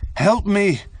me! Help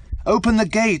me! Open the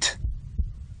gate!"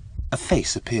 A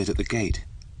face appeared at the gate.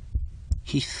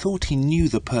 He thought he knew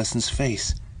the person's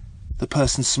face. The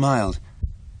person smiled.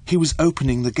 He was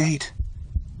opening the gate.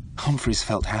 Humphreys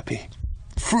felt happy.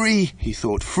 "Free," he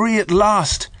thought, "free at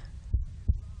last."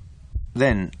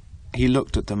 Then he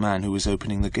looked at the man who was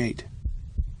opening the gate.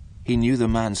 He knew the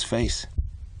man's face.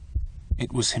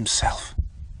 It was himself.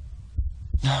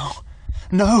 "No,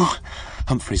 no!"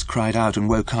 Humphreys cried out and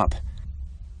woke up.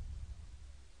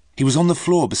 He was on the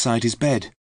floor beside his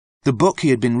bed. The book he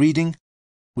had been reading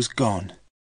was gone.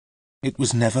 It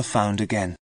was never found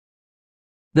again.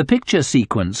 The picture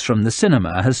sequence from the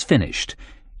cinema has finished.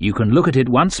 You can look at it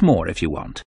once more if you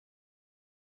want.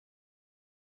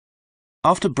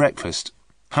 After breakfast,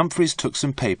 Humphreys took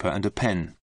some paper and a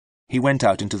pen. He went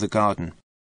out into the garden.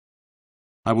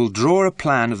 "I will draw a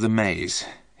plan of the maze,"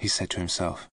 he said to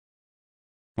himself.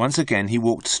 Once again he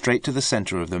walked straight to the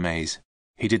centre of the maze.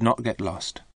 He did not get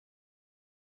lost.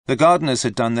 The gardeners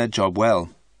had done their job well.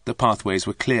 The pathways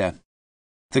were clear.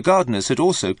 The gardeners had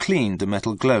also cleaned the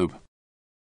metal globe.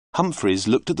 Humphreys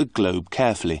looked at the globe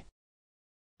carefully.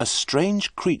 A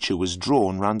strange creature was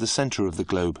drawn round the centre of the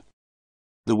globe.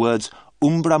 The words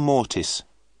Umbra Mortis,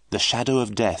 the shadow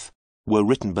of death, were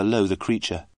written below the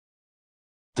creature.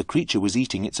 The creature was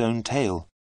eating its own tail.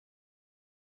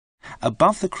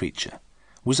 Above the creature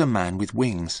was a man with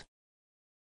wings.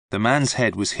 The man's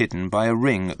head was hidden by a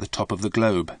ring at the top of the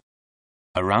globe.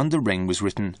 Around the ring was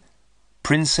written,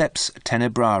 Princeps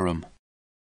Tenebrarum,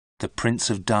 the Prince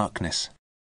of Darkness.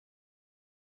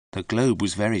 The globe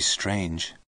was very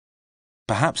strange,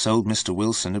 Perhaps old Mr.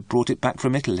 Wilson had brought it back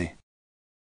from Italy.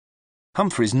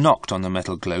 Humphreys knocked on the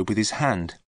metal globe with his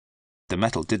hand. The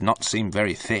metal did not seem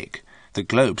very thick. The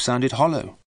globe sounded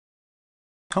hollow.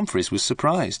 Humphreys was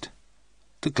surprised.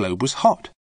 The globe was hot.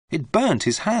 It burnt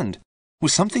his hand.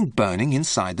 Was something burning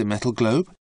inside the metal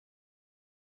globe?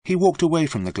 He walked away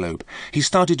from the globe. He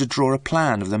started to draw a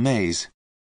plan of the maze.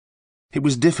 It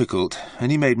was difficult, and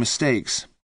he made mistakes.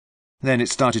 Then it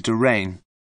started to rain.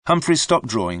 Humphreys stopped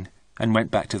drawing and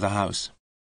went back to the house.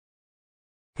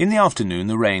 In the afternoon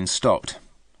the rain stopped.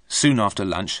 Soon after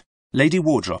lunch, Lady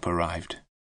Wardrop arrived.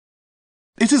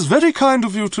 "It is very kind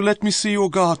of you to let me see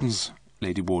your gardens,"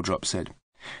 Lady Wardrop said.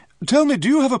 "Tell me, do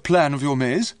you have a plan of your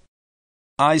maze?"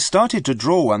 "I started to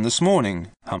draw one this morning,"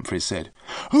 Humphreys said.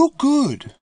 "Oh,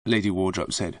 good," Lady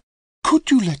Wardrop said. "Could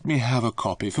you let me have a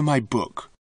copy for my book?"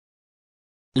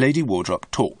 Lady Wardrop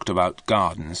talked about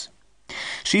gardens.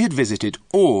 She had visited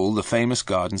all the famous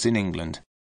gardens in England.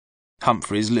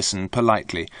 Humphreys listened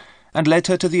politely and led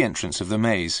her to the entrance of the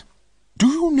maze. "Do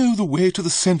you know the way to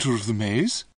the centre of the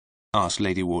maze?" asked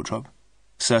Lady Wardrop.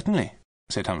 "Certainly,"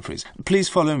 said Humphreys. "Please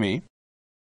follow me."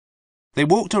 They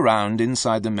walked around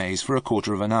inside the maze for a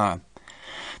quarter of an hour.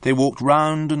 They walked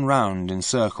round and round in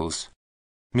circles.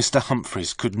 Mr.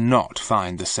 Humphreys could not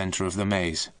find the centre of the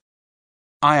maze.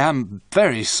 "I am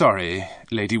very sorry,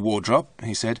 Lady Wardrop,"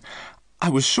 he said. "I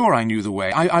was sure I knew the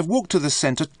way. I've walked to the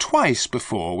centre twice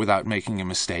before without making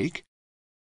a mistake."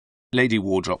 Lady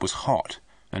Wardrop was hot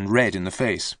and red in the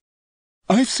face.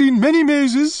 "I've seen many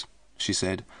mazes," she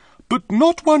said, "but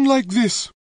not one like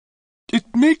this.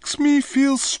 It makes me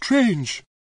feel strange."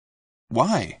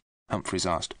 "Why?" Humphreys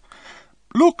asked.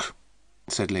 "Look,"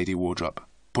 said Lady Wardrop,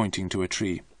 pointing to a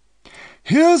tree.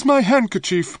 "Here's my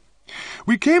handkerchief.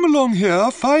 We came along here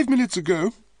 5 minutes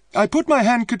ago. I put my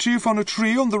handkerchief on a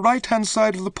tree on the right-hand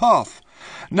side of the path.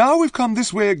 Now we've come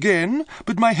this way again,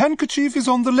 but my handkerchief is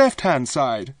on the left-hand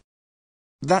side."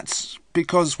 "That's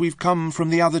because we've come from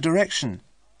the other direction,"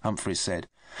 Humphreys said.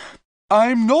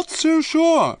 "I'm not so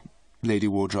sure," Lady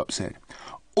Wardrop said.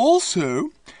 "Also,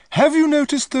 have you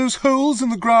noticed those holes in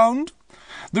the ground?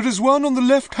 There is one on the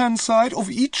left-hand side of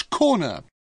each corner."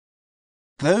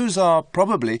 "Those are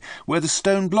probably where the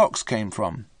stone blocks came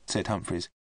from," said Humphreys.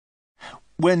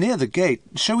 "We're near the gate.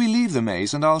 Shall we leave the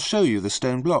maze and I'll show you the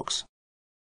stone blocks?"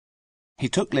 He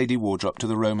took Lady Wardrop to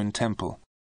the Roman temple.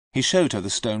 He showed her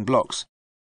the stone blocks.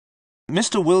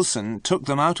 "Mr. Wilson took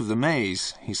them out of the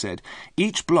maze," he said.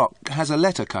 "Each block has a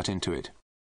letter cut into it."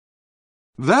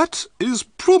 "That is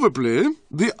probably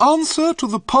the answer to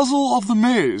the puzzle of the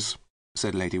maze,"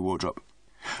 said Lady Wardrop.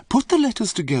 "Put the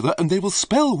letters together and they will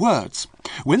spell words.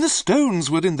 When the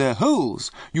stones were in their holes,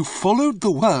 you followed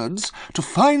the words to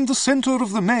find the centre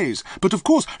of the maze. But of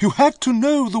course you had to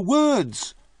know the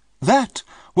words. That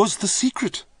was the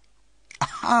secret."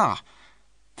 "Aha!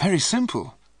 Very simple,"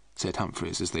 said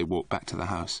Humphreys as they walked back to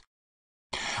the house.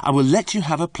 "I will let you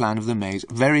have a plan of the maze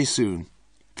very soon."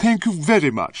 "Thank you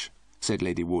very much," said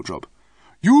Lady Wardrop.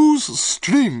 "Use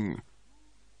string."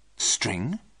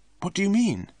 "String? What do you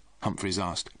mean?" Humphreys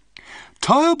asked.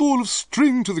 "Tie a ball of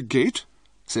string to the gate,"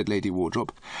 said Lady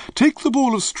Wardrop. "Take the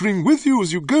ball of string with you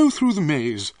as you go through the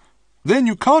maze. Then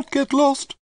you can't get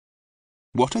lost."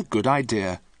 "What a good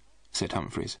idea," said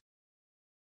Humphreys.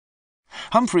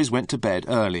 Humphreys went to bed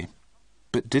early,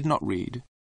 but did not read.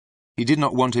 He did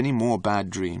not want any more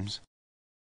bad dreams.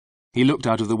 He looked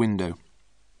out of the window.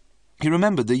 He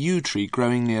remembered the yew tree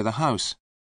growing near the house.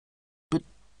 But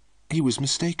he was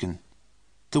mistaken.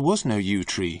 There was no yew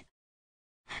tree.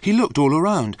 He looked all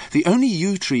around. The only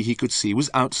yew tree he could see was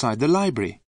outside the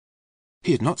library.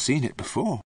 He had not seen it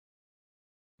before.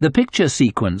 The picture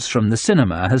sequence from the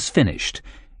cinema has finished.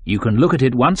 You can look at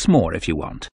it once more if you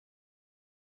want.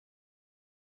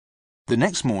 The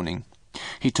next morning,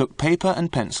 he took paper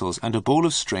and pencils and a ball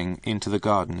of string into the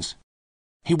gardens.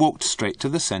 He walked straight to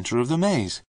the centre of the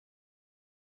maze.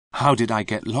 "How did I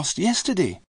get lost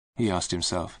yesterday?" he asked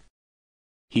himself.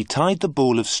 He tied the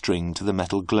ball of string to the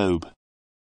metal globe.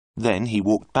 Then he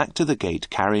walked back to the gate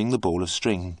carrying the ball of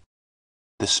string.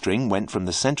 The string went from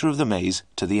the centre of the maze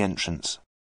to the entrance.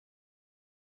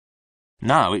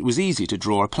 Now it was easy to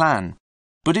draw a plan,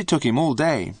 but it took him all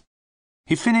day.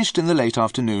 He finished in the late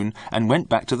afternoon and went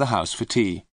back to the house for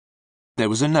tea. There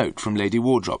was a note from Lady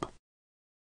Wardrop.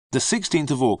 The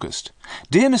 16th of August.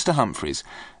 Dear Mr. Humphreys,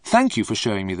 thank you for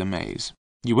showing me the maze.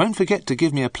 You won't forget to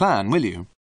give me a plan, will you?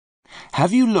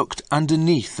 Have you looked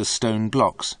underneath the stone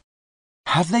blocks?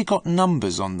 Have they got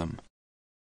numbers on them?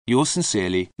 Yours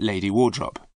sincerely, Lady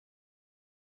Wardrop.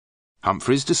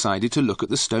 Humphreys decided to look at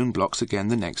the stone blocks again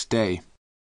the next day.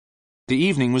 The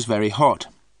evening was very hot.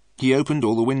 He opened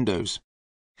all the windows.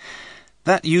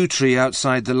 That yew tree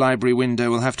outside the library window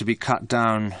will have to be cut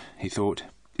down, he thought.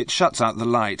 It shuts out the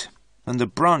light, and the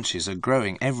branches are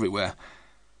growing everywhere.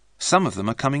 Some of them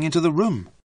are coming into the room.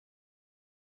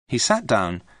 He sat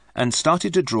down and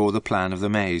started to draw the plan of the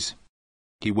maze.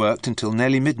 He worked until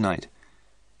nearly midnight.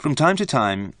 From time to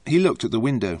time, he looked at the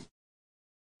window.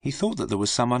 He thought that there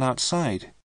was someone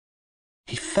outside.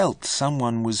 He felt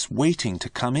someone was waiting to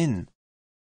come in.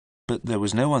 But there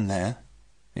was no one there.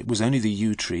 It was only the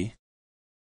yew tree.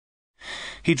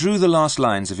 He drew the last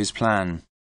lines of his plan.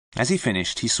 As he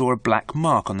finished, he saw a black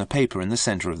mark on the paper in the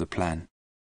centre of the plan.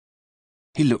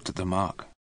 He looked at the mark.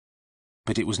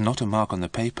 But it was not a mark on the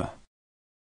paper.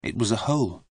 It was a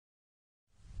hole.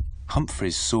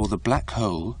 Humphreys saw the black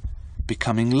hole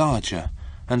becoming larger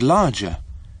and larger.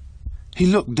 He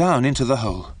looked down into the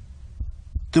hole.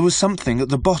 There was something at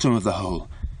the bottom of the hole.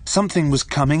 Something was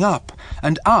coming up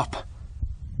and up.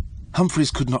 Humphreys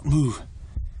could not move.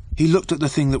 He looked at the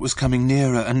thing that was coming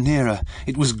nearer and nearer.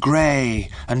 It was grey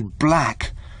and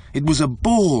black. It was a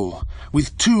ball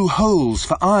with 2 holes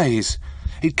for eyes.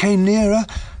 It came nearer,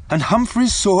 and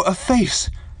Humphreys saw a face.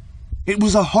 It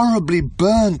was a horribly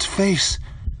burnt face.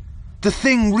 The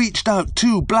thing reached out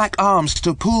 2 black arms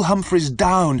to pull Humphreys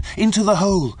down into the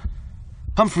hole.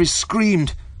 Humphreys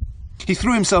screamed. He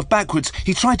threw himself backwards.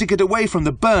 He tried to get away from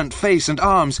the burnt face and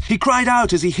arms. He cried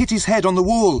out as he hit his head on the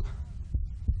wall.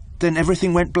 Then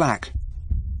everything went black.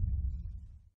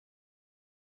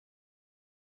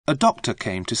 A doctor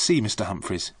came to see Mr.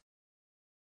 Humphreys.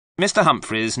 "Mr.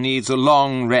 Humphreys needs a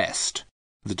long rest,"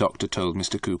 the doctor told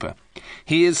Mr. Cooper.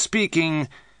 "He is speaking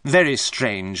very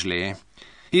strangely.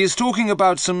 He is talking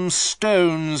about some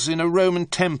stones in a Roman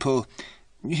temple.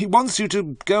 He wants you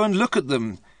to go and look at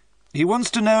them. He wants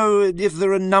to know if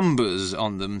there are numbers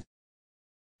on them.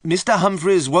 Mr.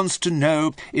 Humphreys wants to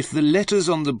know if the letters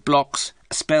on the blocks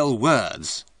spell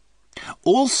words.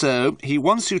 Also, he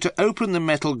wants you to open the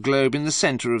metal globe in the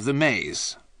centre of the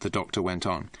maze," the doctor went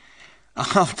on.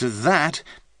 "After that,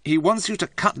 he wants you to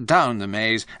cut down the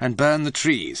maze and burn the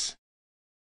trees."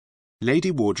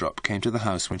 Lady Wardrop came to the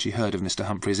house when she heard of Mr.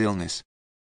 Humphreys' illness.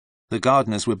 The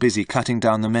gardeners were busy cutting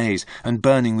down the maze and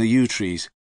burning the yew trees.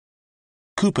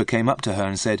 Cooper came up to her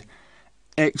and said,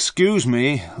 "Excuse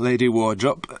me, Lady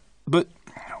Wardrop, but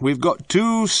we've got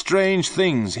 2 strange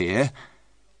things here.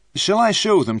 Shall I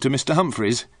show them to Mr.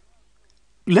 Humphreys?"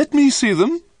 "Let me see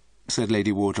them," said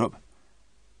Lady Wardrop.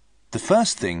 The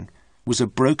first thing was a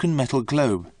broken metal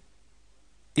globe.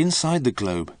 Inside the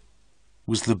globe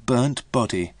was the burnt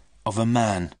body of a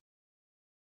man.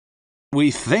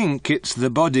 "We think it's the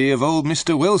body of old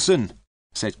Mr. Wilson,"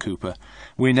 said Cooper.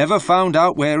 "We never found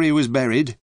out where he was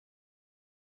buried."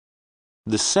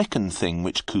 The second thing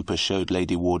which Cooper showed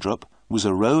Lady Wardrop was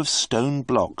a row of stone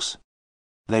blocks.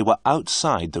 They were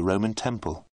outside the Roman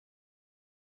temple.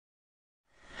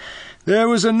 "There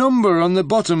was a number on the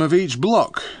bottom of each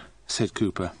block," said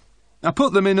Cooper. "I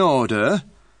put them in order.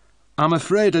 I'm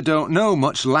afraid I don't know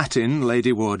much Latin,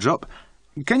 Lady Wardrop.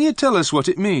 Can you tell us what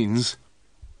it means?"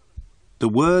 The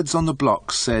words on the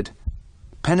blocks said,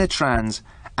 "Penetrans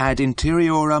ad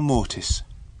interiora mortis."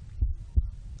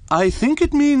 "I think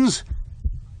it means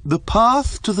the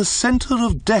path to the centre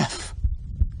of death,"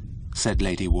 said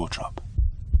Lady Wardrop.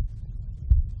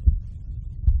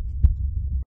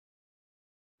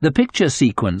 The picture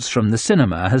sequence from the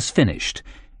cinema has finished.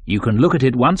 You can look at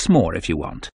it once more if you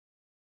want.